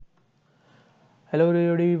Hello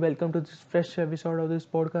everybody, welcome to this fresh episode of this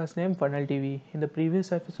podcast named Funnel TV. In the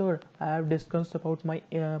previous episode, I have discussed about my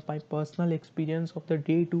personal experience of the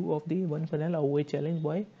day 2 of the One Funnel Away Challenge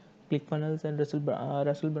by ClickFunnels and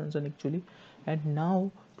Russell Brunson actually. And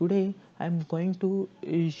now today I am going to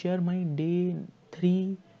share my day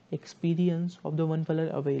 3 experience of the One Funnel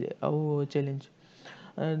Away Challenge.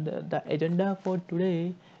 And the agenda for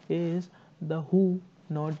today is the who,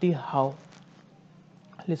 not the how.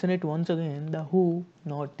 Listen it once again, the who,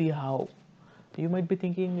 not the how. You might be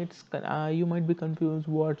thinking you might be confused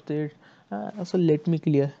what's it. So let me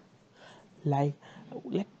clear. like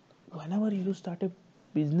like whenever you start a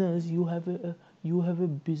business, you have a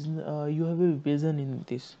business, you have a vision in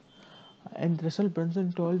this. And Russell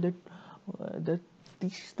Brunson told that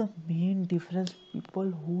this is the main difference.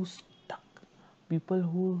 People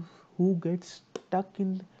who get stuck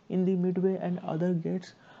in the midway, and other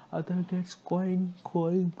gets going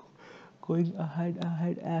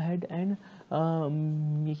ahead and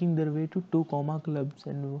making their way to two comma clubs,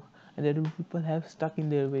 and there will people have stuck in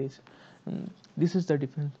their ways. This is the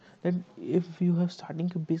difference. That if you have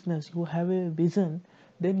starting a business, you have a vision,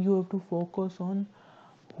 then you have to focus on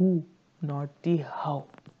who, not the how.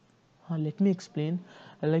 Let me explain.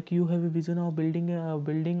 Like you have a vision of building a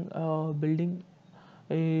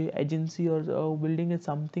agency, or building a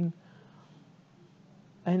something,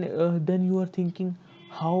 and then you are thinking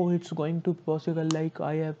how it's going to possible. Like,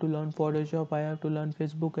 I have to learn Photoshop, I have to learn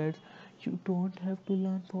Facebook ads. You don't have to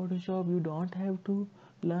learn Photoshop, you don't have to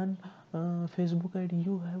learn Facebook ad.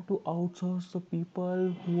 You have to outsource the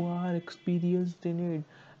people who are experienced in it.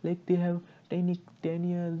 Like, they have 10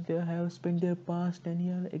 years, they have spent their past 10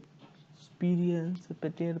 year experience,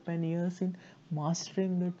 but their 10 years in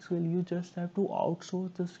mastering that skill. You just have to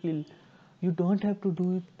outsource the skill. You don't have to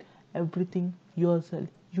do it everything yourself.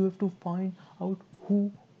 You have to find out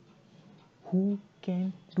who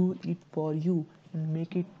can do it for you and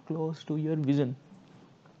make it close to your vision.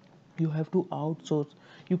 You have to outsource.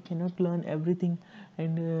 You cannot learn everything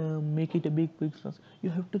and make it a big business. You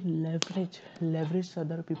have to leverage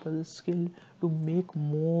other people's skill to make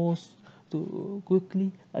most, to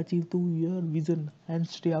quickly achieve to your vision and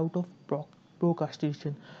stay out of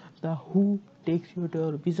procrastination. The who takes you to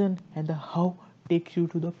your vision, and the how takes you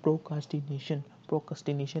to the procrastination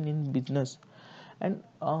in business. And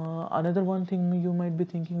another one thing, you might be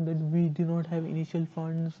thinking that we do not have initial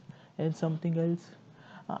funds and something else.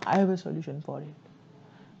 I have a solution for it.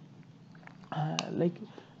 Like,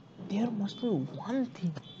 there must be one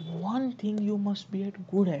thing you must be at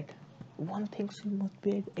good at, one thing you must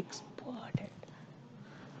be at expert at.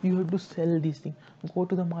 You have to sell these things. Go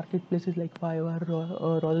to the marketplaces like Fiverr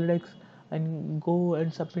or Rolodex, and go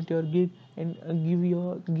and submit your gig, and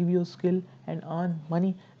give your skill and earn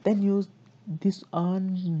money. Then use this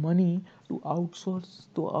earn money to outsource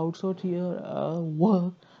your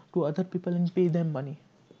work to other people and pay them money.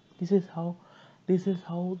 This is how this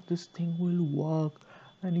thing will work.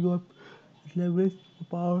 And you have leverage the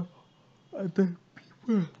power other people,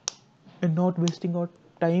 and not wasting our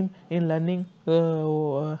time in learning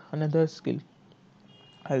another skill.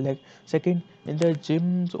 Like, second, in the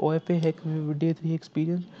gym's OFA hack day 3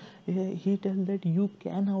 experience, he tells that you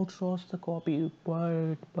can outsource the copy,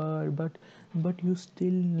 but you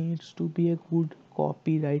still needs to be a good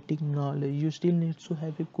copywriting knowledge. You still needs to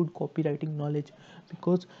have a good copywriting knowledge,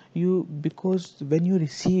 because when you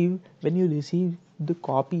receive the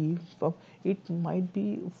copy from, it might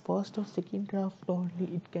be first or second draft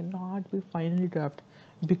only. It cannot be final draft,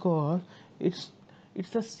 because it's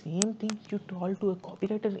the same thing you told to a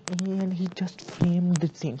copywriter, and he just framed the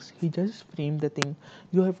thing.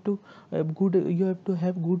 You have to good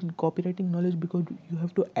copywriting knowledge, because you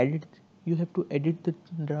have to edit the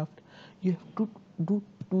draft. You have to do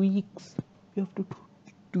tweaks. You have to do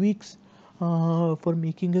tweaks for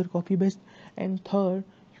making your copy best. And third,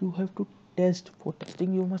 you have to test. For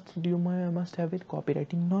testing, you must have a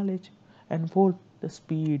copywriting knowledge. And fourth, the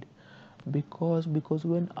speed. Because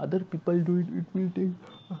when other people do it, it will take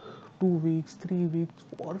 2 weeks, 3 weeks,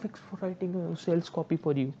 4 weeks for writing a sales copy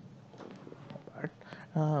for you.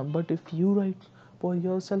 But if you write for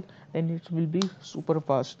yourself, then it will be super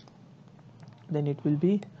fast.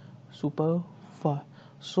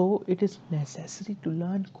 So it is necessary to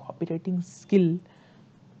learn uh, copywriting skill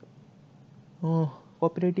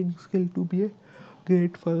to be a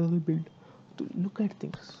great funnel build. To look at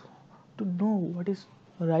things, to know what is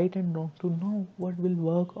right and wrong, to know what will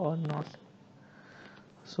work or not.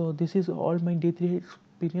 So this is all my day 3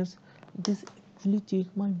 experience. This actually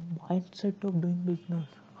changed my mindset of doing business.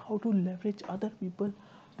 How to leverage other people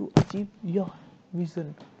to achieve your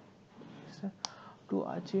vision. So, to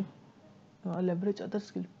achieve. leverage other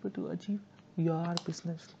skills to achieve your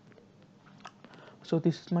business. So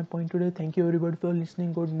this is my point today. Thank you everybody for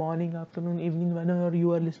listening. Good morning, afternoon, evening, whenever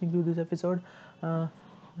you are listening to this episode. uh,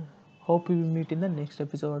 Hope we will meet in the next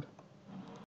episode.